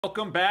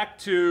Welcome back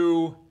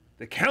to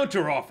the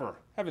counteroffer.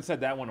 Haven't said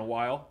that one in a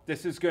while.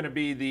 This is going to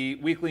be the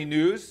weekly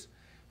news.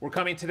 We're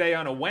coming today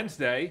on a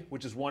Wednesday,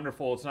 which is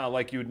wonderful. It's not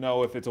like you'd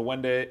know if it's a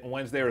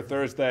Wednesday or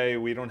Thursday.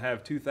 We don't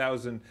have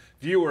 2,000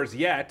 viewers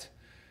yet.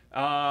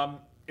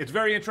 It's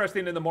very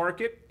interesting in the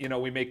market. You know,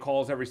 we make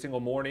calls every single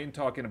morning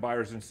talking to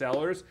buyers and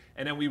sellers,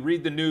 and then we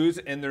read the news,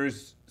 and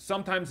there's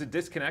sometimes a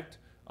disconnect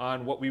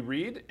on what we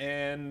read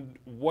and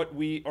what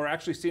we are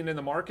actually seeing in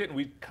the market, and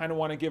we kind of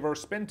want to give our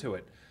spin to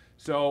it.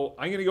 So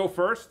I'm going to go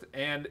first,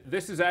 and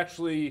this is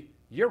actually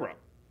Europe.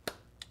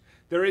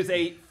 There is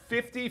a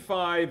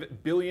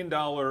 $55 billion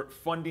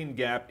funding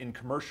gap in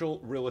commercial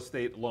real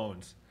estate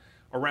loans.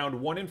 Around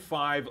 1 in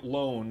 5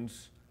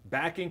 loans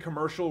backing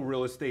commercial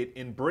real estate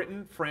in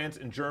Britain, France,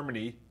 and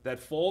Germany that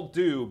fall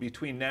due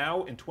between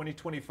now and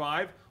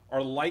 2025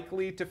 are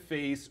likely to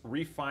face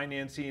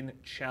refinancing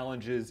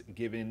challenges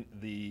given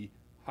the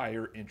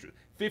higher interest.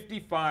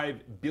 $55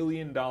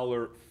 billion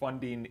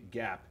funding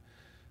gap.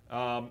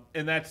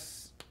 And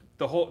that's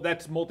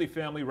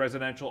multifamily,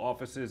 residential,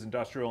 offices,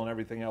 industrial, and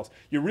everything else.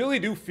 You really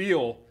do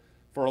feel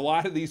for a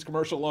lot of these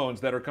commercial loans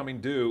that are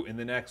coming due in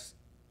the next,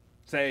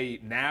 say,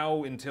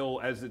 now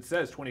until, as it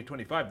says,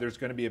 2025, there's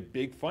going to be a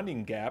big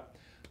funding gap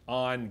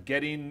on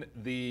getting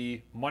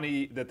the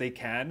money that they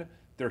can,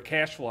 their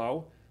cash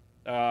flow,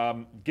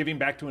 giving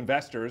back to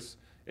investors,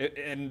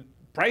 and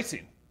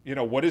pricing. You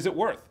know, what is it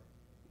worth?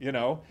 You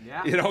know,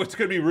 it's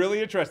going to be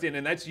really interesting,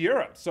 and that's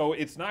Europe. So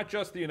it's not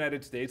just the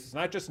United States, it's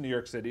not just New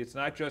York City, it's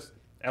not just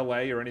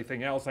LA or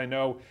anything else. I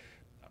know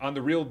on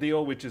The Real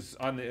Deal, which is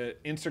on the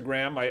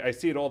Instagram, I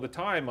see it all the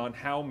time on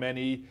how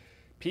many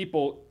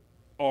people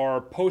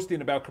are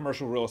posting about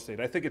commercial real estate.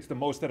 I think it's the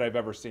most that I've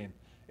ever seen.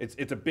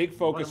 It's a big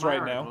focus right now.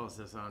 One of my articles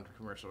is on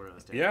commercial real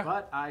estate. Yeah.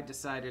 But I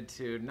decided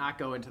to not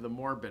go into the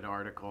morbid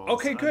articles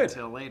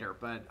until later.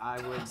 But I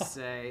would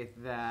say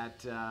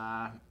that...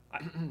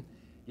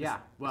 yeah,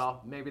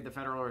 well, maybe the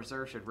Federal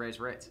Reserve should raise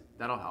rates.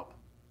 That'll help.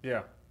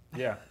 Yeah.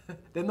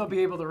 Then they'll be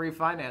able to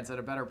refinance at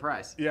a better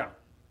price. Yeah.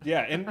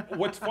 And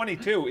what's funny,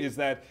 too, is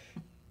that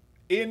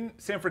in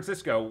San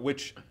Francisco,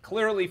 which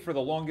clearly for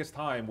the longest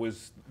time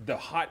was the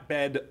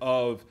hotbed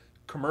of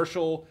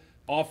commercial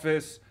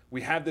office, we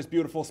have this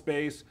beautiful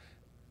space,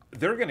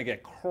 they're going to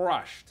get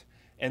crushed.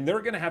 And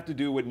they're going to have to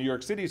do what New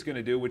York City is going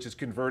to do, which is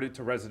convert it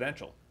to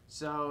residential.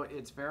 So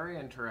it's very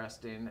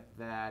interesting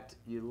that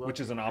you look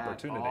Which is an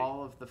opportunity. At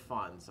all of the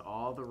funds,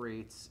 all the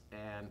REITs,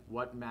 and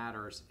what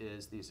matters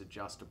is these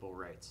adjustable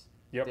rates.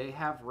 Yep. They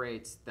have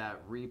rates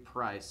that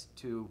reprice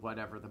to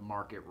whatever the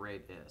market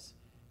rate is.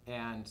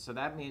 And so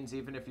that means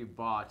even if you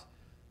bought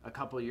a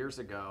couple of years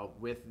ago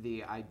with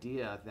the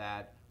idea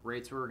that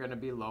rates were going to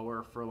be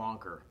lower for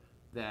longer,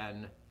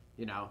 then,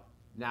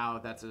 now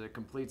that's a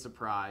complete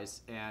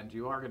surprise, and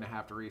you are going to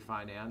have to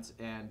refinance.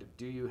 And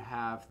do you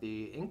have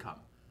the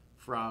income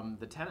from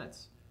the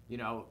tenants?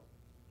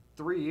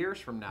 3 years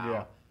from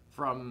now,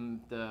 from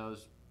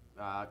those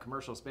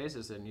commercial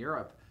spaces in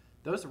Europe,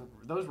 those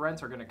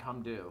rents are going to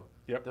come due.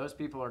 Yep. Those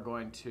people are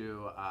going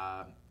to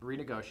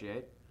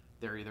renegotiate.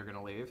 They're either going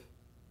to leave.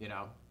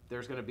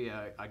 There's going to be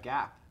a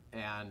gap,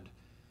 and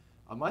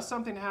unless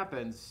something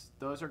happens,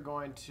 those are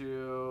going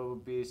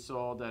to be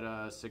sold at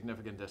a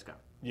significant discount.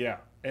 Yeah,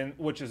 and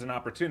which is an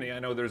opportunity. I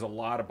know there's a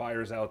lot of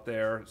buyers out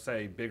there,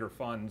 say bigger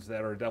funds,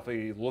 that are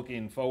definitely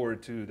looking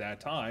forward to that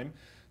time.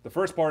 The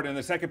first part and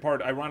the second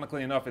part,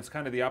 ironically enough, it's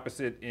kind of the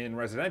opposite in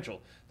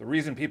residential. The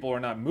reason people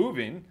are not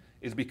moving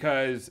is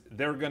because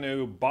they're going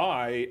to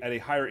buy at a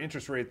higher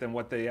interest rate than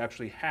what they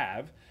actually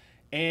have.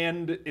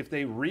 And if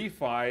they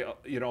refi,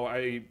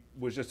 I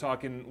was just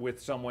talking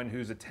with someone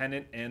who's a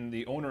tenant, and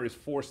the owner is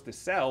forced to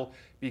sell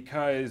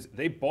because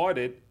they bought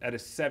it at a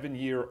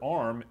 7-year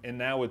ARM, and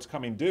now it's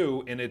coming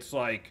due, and it's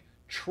like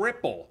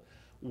triple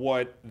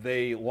what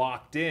they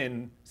locked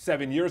in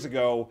 7 years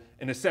ago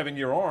in a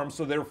 7-year ARM,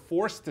 so they're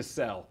forced to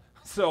sell.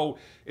 So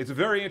it's a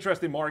very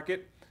interesting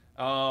market,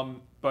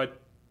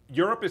 but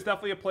Europe is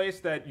definitely a place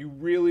that you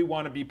really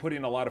want to be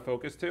putting a lot of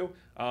focus to,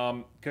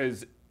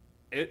 because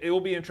it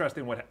will be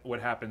interesting what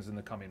happens in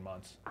the coming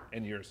months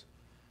and years.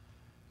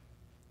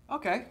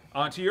 Okay.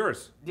 On to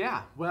yours.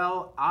 Yeah,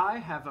 well, I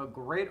have a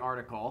great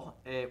article.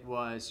 It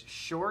was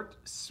short,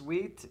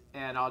 sweet,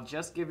 and I'll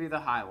just give you the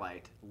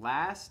highlight.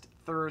 Last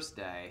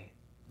Thursday,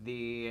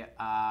 the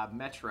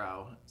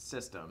metro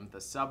system,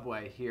 the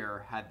subway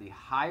here, had the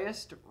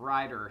highest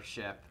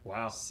ridership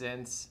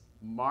since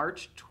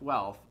March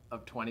 12th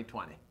of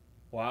 2020.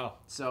 Wow.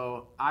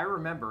 So I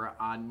remember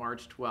on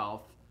March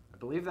 12th, I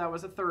believe that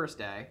was a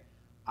Thursday,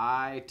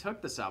 I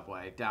took the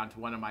subway down to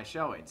one of my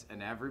showings,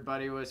 and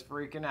everybody was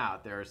freaking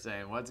out. They were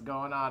saying, what's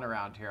going on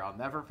around here? I'll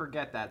never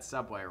forget that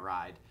subway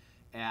ride.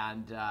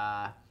 And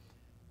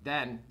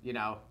then,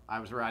 I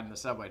was riding the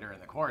subway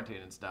during the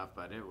quarantine and stuff,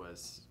 but it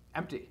was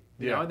empty.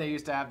 You know, and they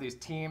used to have these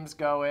teams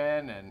go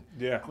in and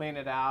clean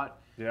it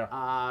out.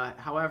 Yeah.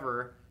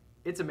 However,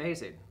 it's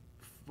amazing.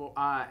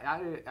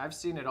 I've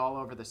seen it all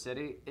over the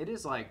city. It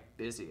is like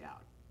busy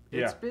out.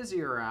 It's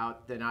busier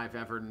out than I've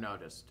ever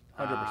noticed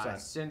 100%.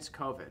 Since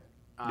COVID.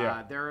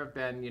 Yeah. There have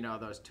been,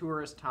 those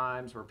tourist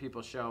times where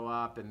people show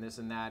up and this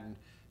and that, and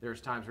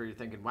there's times where you're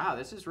thinking, wow,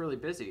 this is really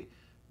busy.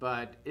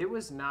 But it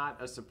was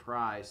not a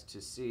surprise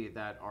to see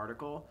that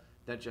article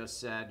that just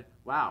said,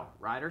 wow,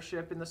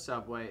 ridership in the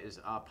subway is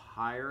up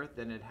higher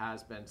than it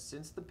has been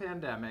since the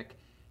pandemic,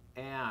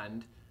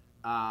 and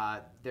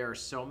there are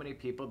so many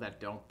people that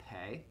don't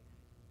pay.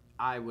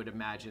 I would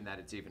imagine that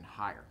it's even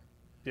higher.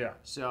 Yeah.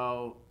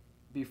 So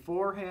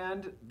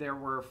beforehand, there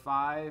were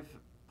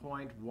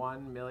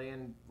 5.1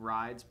 million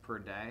rides per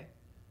day.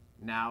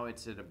 Now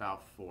it's at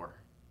about 4.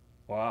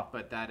 Wow.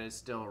 But that is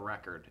still a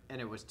record.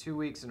 And it was 2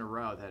 weeks in a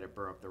row that it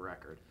broke the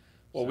record.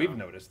 Well, we've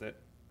noticed it.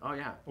 Oh,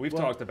 yeah. We've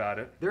talked about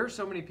it. There are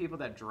so many people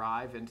that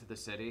drive into the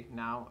city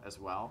now as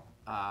well.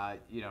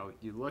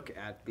 You look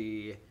at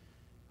the,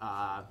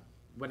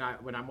 when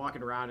I'm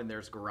walking around and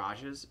there's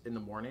garages in the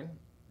morning,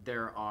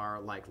 there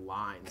are like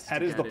lines.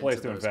 That is the place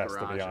to invest,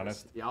 to be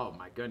honest. Oh,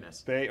 my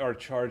goodness. They are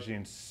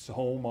charging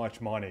so much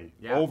money.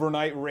 Yeah.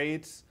 Overnight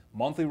rates,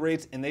 monthly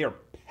rates, and they are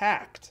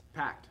packed.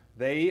 Packed.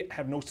 They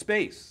have no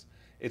space.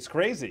 It's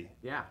crazy.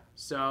 Yeah.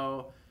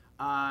 So,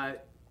 I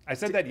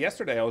said that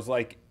yesterday. I was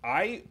like,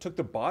 I took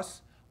the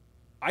bus.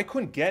 I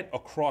couldn't get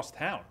across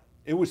town.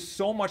 It was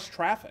so much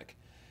traffic.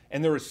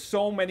 And there were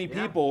so many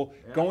people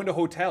going to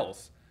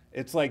hotels.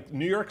 It's like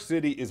New York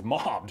City is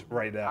mobbed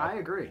right now. I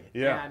agree.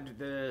 Yeah.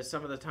 And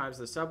some of the times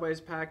the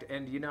subway's packed,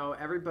 and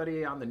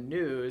everybody on the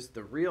news,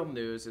 the real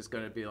news, is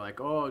going to be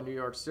like, "Oh, New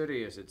York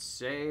City, is it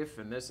safe?"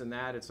 and this and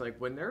that. It's like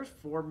when there's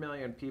 4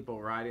 million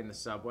people riding the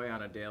subway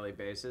on a daily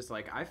basis,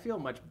 like I feel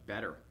much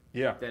better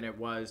than it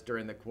was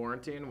during the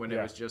quarantine when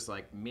it was just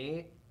like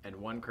me and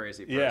one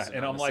crazy person. Yeah,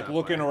 and I'm like subway.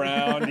 looking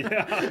around.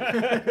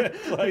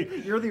 It's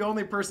like you're the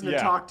only person to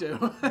talk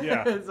to.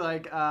 Yeah. It's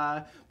like,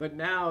 but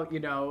now,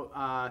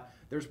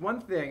 there's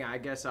one thing, I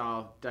guess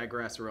I'll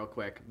digress real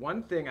quick.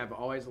 One thing I've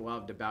always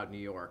loved about New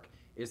York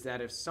is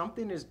that if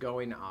something is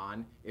going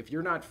on, if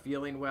you're not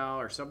feeling well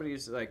or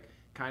somebody's like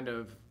kind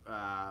of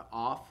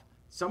off,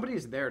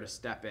 somebody's there to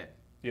step in.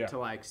 Yeah. To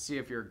like see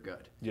if you're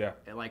good. Yeah.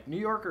 And like New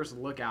Yorkers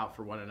look out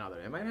for one another.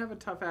 They might have a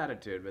tough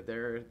attitude, but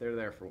they're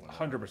there for one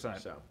another.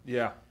 100%. So.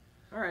 Yeah.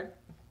 All right.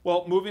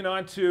 Well, moving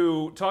on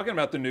to talking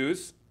about the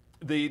news.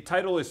 The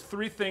title is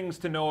 3 Things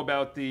to Know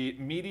About the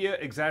Media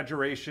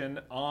Exaggeration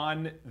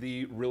on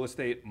the Real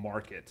Estate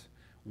Market.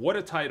 What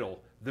a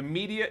title. The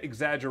media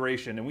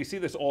exaggeration, and we see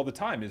this all the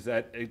time, is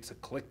that it's a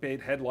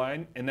clickbait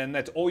headline, and then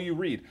that's all you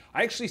read.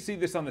 I actually see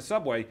this on the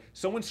subway.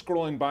 Someone's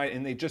scrolling by,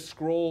 and they just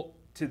scroll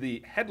to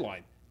the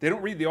headline. They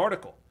don't read the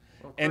article.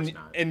 Well,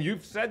 and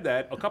you've said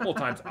that a couple of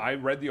times. I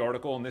read the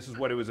article, and this is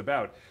what it was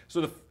about.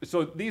 So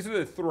these are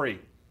the 3.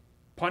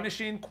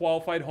 Punishing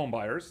qualified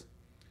homebuyers,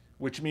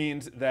 which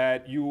means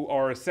that you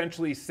are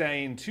essentially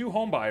saying to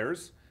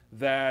homebuyers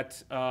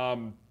that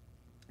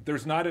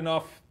there's not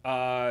enough,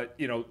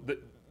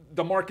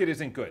 the market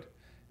isn't good.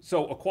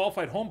 So a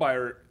qualified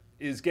homebuyer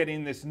is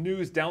getting this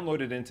news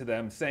downloaded into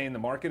them saying the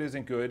market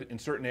isn't good in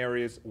certain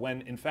areas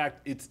when in fact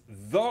it's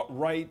the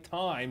right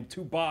time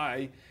to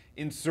buy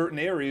in certain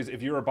areas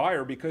if you're a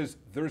buyer because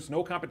there's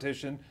no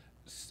competition.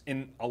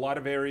 In a lot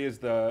of areas,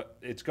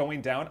 it's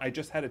going down. I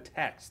just had a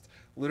text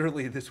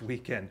literally this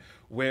weekend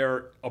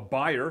where a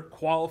buyer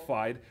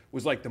qualified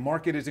was like, the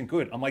market isn't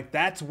good. I'm like,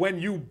 that's when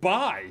you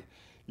buy.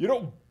 You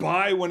don't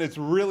buy when it's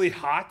really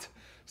hot.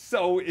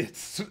 So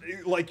it's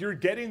like you're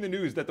getting the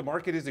news that the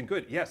market isn't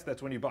good. Yes,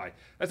 that's when you buy.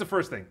 That's the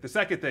first thing. The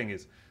second thing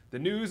is the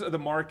news of the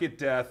market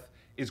death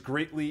is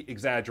greatly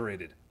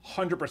exaggerated,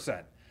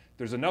 100%.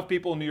 There's enough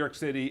people in New York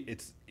City.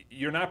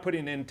 You're not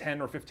putting in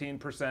 10 or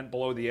 15%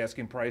 below the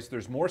asking price.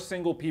 There's more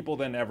single people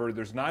than ever.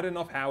 There's not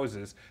enough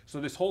houses.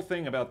 So this whole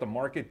thing about the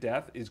market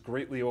death is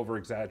greatly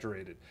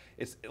over-exaggerated.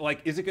 It's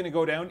like, is it going to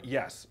go down?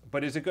 Yes.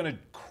 But is it going to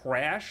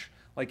crash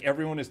like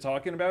everyone is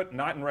talking about?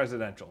 Not in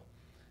residential.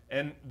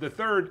 And the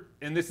third,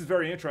 and this is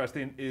very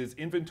interesting, is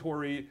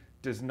inventory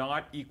does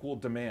not equal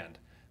demand.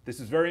 This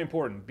is very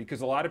important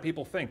because a lot of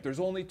people think there's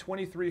only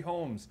 23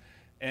 homes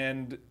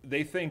and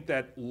they think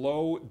that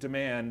low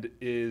demand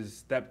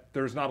is that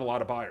there's not a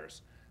lot of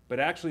buyers. But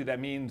actually that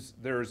means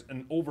there's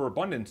an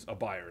overabundance of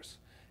buyers.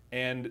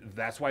 And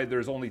that's why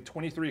there's only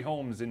 23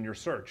 homes in your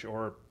search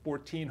or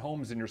 14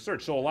 homes in your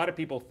search. So a lot of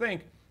people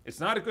think it's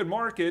not a good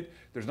market.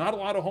 There's not a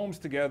lot of homes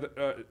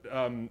together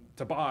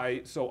to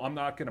buy, so I'm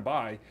not going to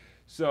buy.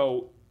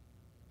 So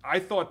I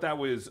thought that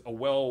was a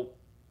well,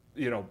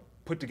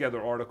 put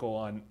together article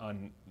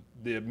on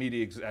the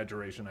media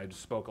exaggeration. I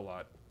just spoke a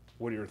lot.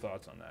 What are your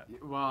thoughts on that?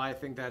 Well, I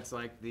think that's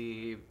like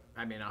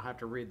I'll have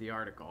to read the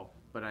article,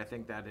 but I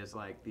think that is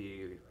like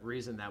the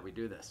reason that we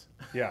do this.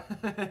 Yeah.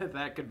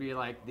 That could be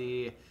like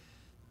the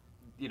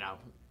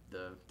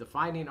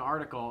defining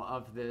article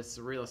of this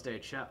real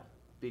estate show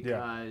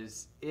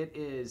because it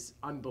is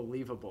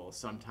unbelievable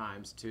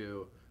sometimes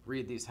to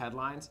read these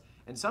headlines.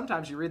 And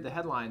sometimes you read the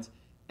headlines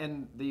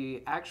and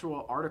the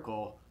actual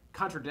article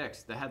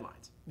contradicts the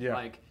headlines. Yeah.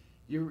 Like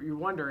you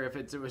wonder if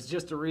it was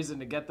just a reason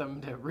to get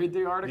them to read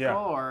the article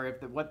or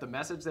if what the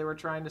message they were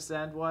trying to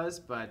send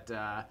was. But,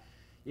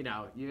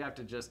 you have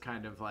to just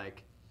kind of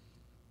like,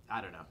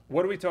 I don't know.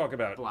 What do we talk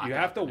about? Block You out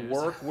have to the news.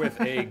 work with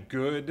a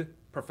good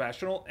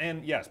professional,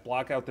 and yes,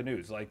 block out the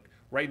news. Like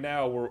right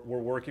now,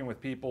 we're working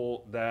with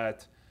people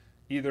that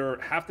either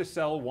have to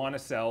sell, want to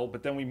sell,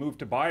 but then we move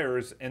to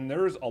buyers, and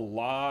there's a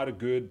lot of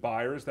good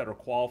buyers that are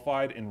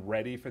qualified and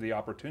ready for the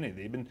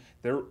opportunity.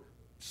 They're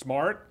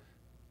smart.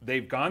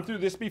 They've gone through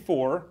this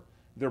before.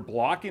 They're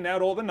blocking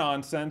out all the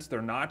nonsense.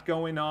 They're not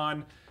going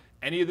on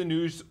any of the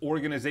news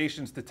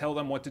organizations to tell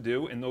them what to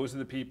do, and those are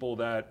the people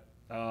that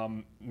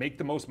make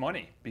the most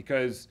money.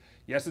 Because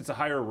yes, it's a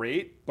higher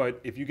rate, but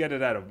if you get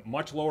it at a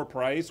much lower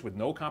price with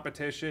no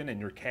competition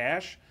and your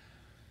cash,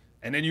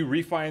 and then you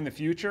refi in the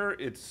future,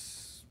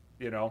 it's,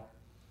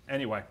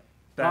 anyway,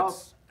 that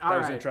was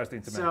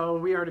interesting to me. So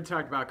we already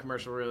talked about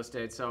commercial real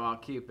estate, so I'll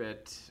keep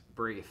it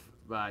brief.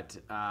 But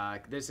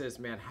this is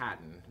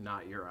Manhattan,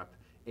 not Europe.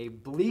 A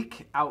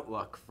bleak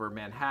outlook for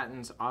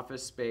Manhattan's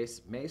office space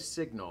may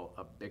signal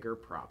a bigger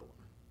problem.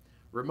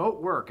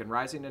 Remote work and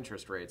rising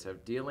interest rates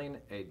have dealing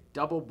a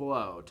double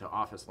blow to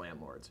office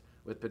landlords,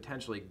 with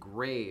potentially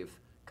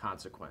grave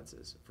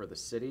consequences for the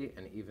city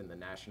and even the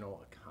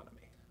national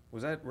economy.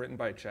 Was that written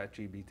by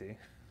ChatGPT?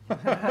 Oh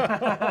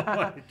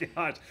my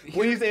gosh.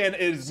 Please add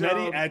as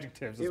many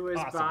adjectives as possible. It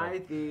was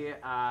by the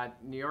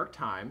New York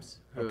Times,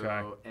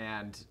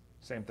 and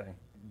same thing.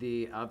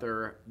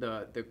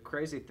 The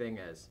crazy thing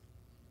is,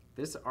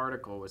 this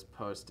article was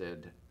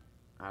posted,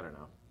 I don't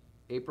know,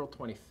 April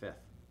 25th,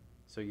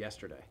 so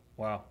yesterday.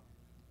 Wow.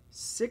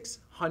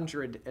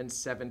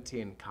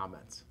 617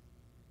 comments.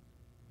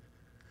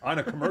 On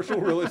a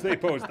commercial real estate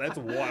post. That's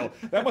wild.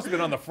 That must have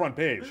been on the front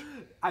page.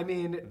 I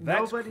mean,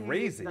 that's nobody,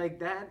 crazy. Like,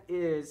 that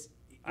is...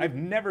 I've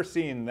never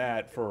seen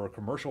that for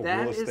commercial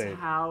real estate. That is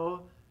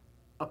how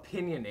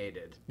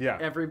opinionated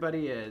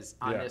everybody is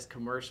on this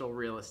commercial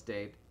real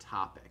estate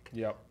topic.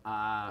 Yep.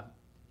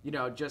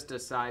 Just a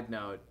side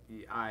note,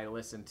 I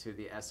listened to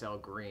the SL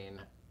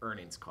Green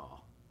earnings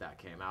call that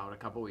came out a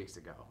couple weeks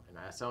ago. And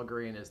SL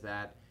Green is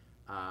that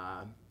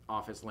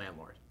office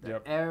landlord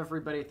that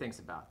everybody thinks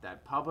about,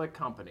 that public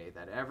company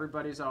that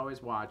everybody's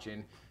always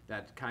watching,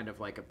 that kind of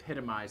like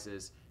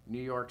epitomizes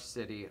New York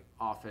City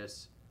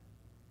office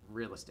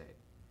real estate.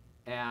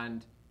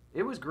 And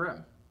it was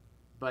grim,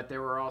 but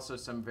there were also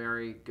some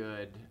very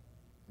good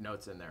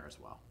notes in there as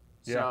well.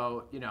 Yeah.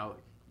 So,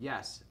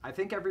 yes, I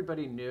think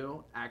everybody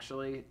knew,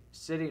 actually,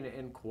 sitting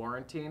in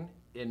quarantine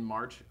in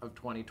March of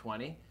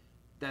 2020,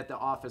 that the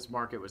office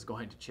market was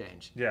going to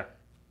change. Yeah.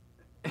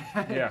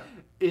 Yeah.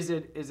 Is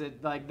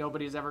it like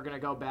nobody's ever going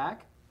to go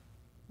back?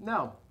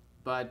 No.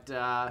 But,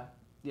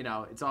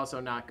 it's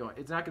also not going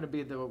to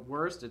be the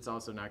worst. It's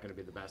also not going to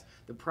be the best.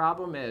 The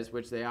problem is,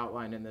 which they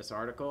outline in this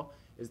article,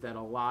 is that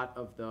a lot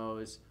of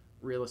those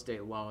real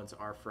estate loans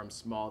are from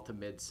small to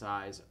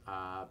mid-size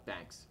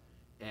banks.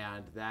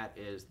 And that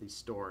is the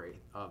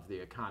story of the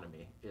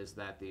economy, is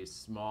that these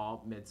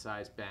small,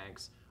 mid-sized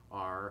banks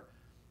are,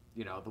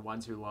 the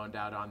ones who loaned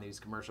out on these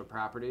commercial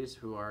properties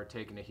who are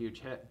taking a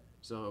huge hit.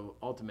 So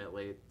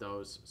ultimately,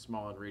 those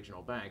small and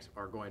regional banks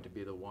are going to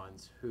be the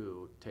ones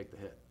who take the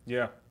hit.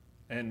 Yeah,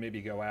 and maybe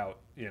go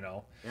out.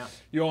 Yeah.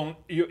 You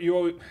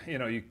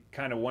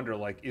kind of wonder,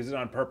 like, is it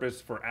on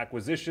purpose for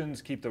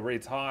acquisitions, keep the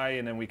rates high,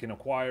 and then we can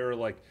acquire?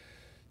 Like,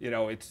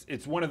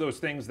 it's one of those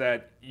things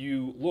that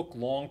you look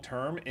long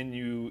term and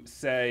you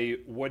say,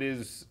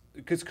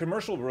 because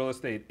commercial real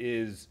estate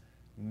is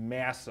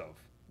massive.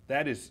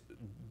 That is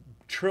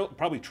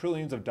probably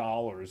trillions of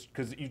dollars,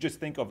 because you just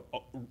think of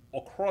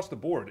across the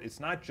board. It's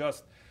not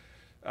just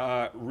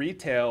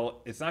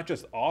retail, it's not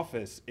just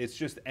office, it's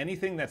just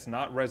anything that's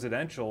not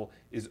residential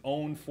is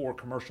owned for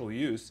commercial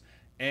use.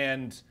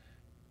 And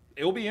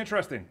it'll be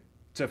interesting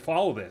to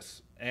follow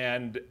this.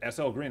 And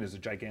SL Green is a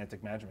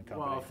gigantic management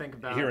company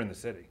here in the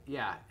city.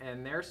 Yeah,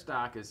 and their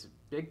stock is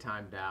big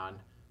time down,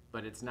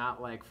 but it's not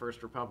like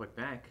First Republic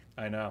Bank.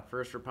 I know.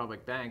 First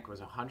Republic Bank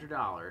was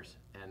 $100,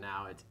 and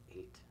now it's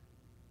 $8.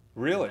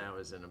 Really? And that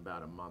was in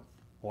about a month.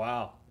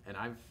 Wow. And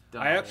I've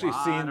done a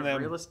lot of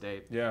real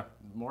estate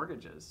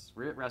mortgages,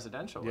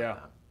 residential with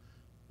them.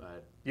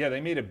 But they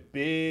made a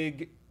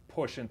big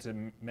push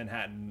into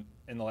Manhattan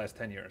in the last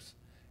 10 years.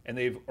 And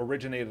they've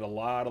originated a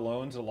lot of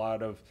loans, a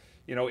lot of,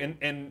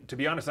 and to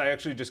be honest, I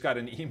actually just got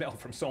an email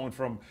from someone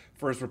from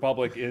First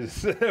Republic,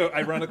 is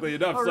ironically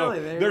enough. Really?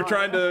 They're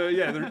trying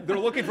to, they're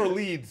looking for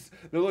leads.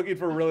 They're looking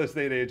for real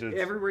estate agents.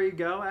 Everywhere you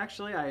go,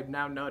 actually, I have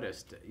now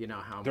noticed,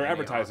 how they're many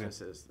advertising.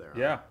 Offices there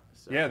are.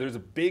 So. Yeah, there's a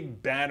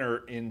big banner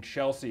in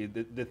Chelsea.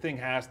 The thing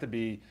has to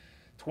be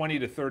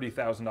 $20,000 to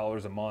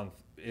 $30,000 a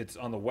month. It's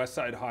on the West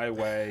Side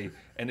Highway,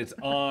 and it's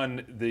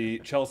on the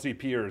Chelsea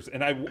piers.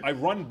 And I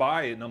run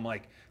by it, and I'm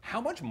like, how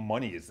much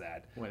money is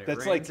that? When it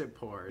That's rains, it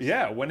pours.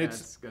 Yeah, when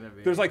it's gonna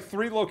be... There's like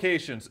 3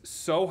 locations: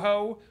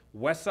 Soho,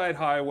 West Side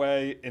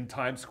Highway, and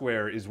Times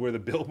Square is where the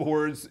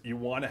billboards, you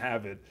want to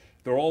have it.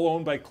 they're all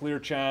owned by Clear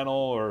Channel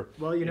or.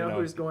 Well, you know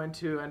who's going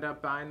to end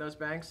up buying those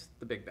banks?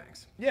 The big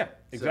banks. Yeah,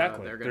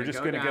 exactly. So they're just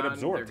going to get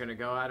absorbed. They're going to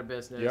go out of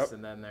business,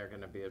 and then they're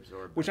going to be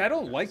absorbed. Which I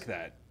don't like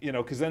that,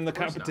 because then the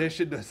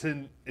competition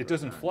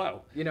doesn't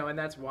flow. And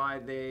that's why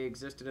they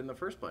existed in the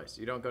first place.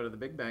 You don't go to the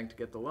big bank to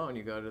get the loan.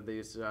 You go to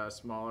these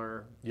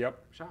smaller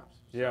shops.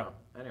 Yeah. So,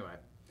 anyway.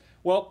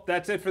 Well,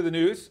 that's it for the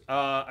news.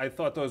 I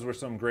thought those were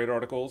some great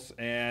articles,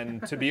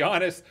 and to be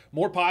honest,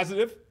 more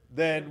positive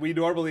than we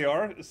normally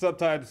are.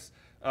 Sometimes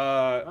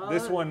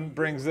this one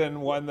brings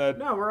in one that...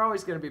 No, we're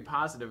always going to be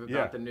positive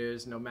about the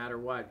news no matter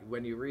what.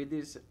 When you read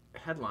these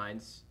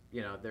headlines,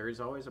 there is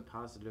always a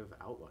positive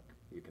outlook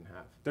you can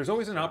have. There's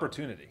always an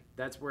opportunity.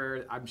 That's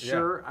where I'm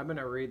sure I'm going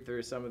to read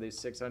through some of these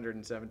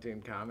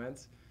 617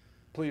 comments.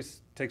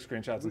 Please take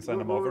screenshots and send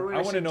them over.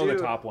 I want to know the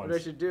top ones. What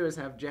I should do is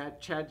have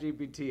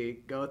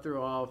ChatGPT go through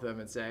all of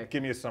them and say,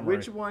 give me a summary.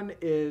 Which one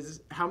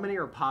is, how many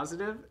are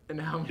positive and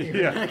how many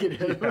are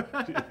negative?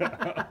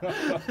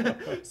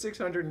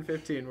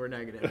 615 were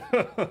negative.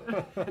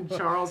 And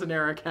Charles and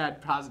Eric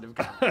had positive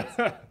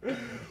comments.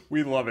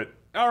 We love it.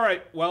 All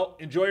right. Well,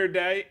 enjoy your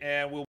day, and we'll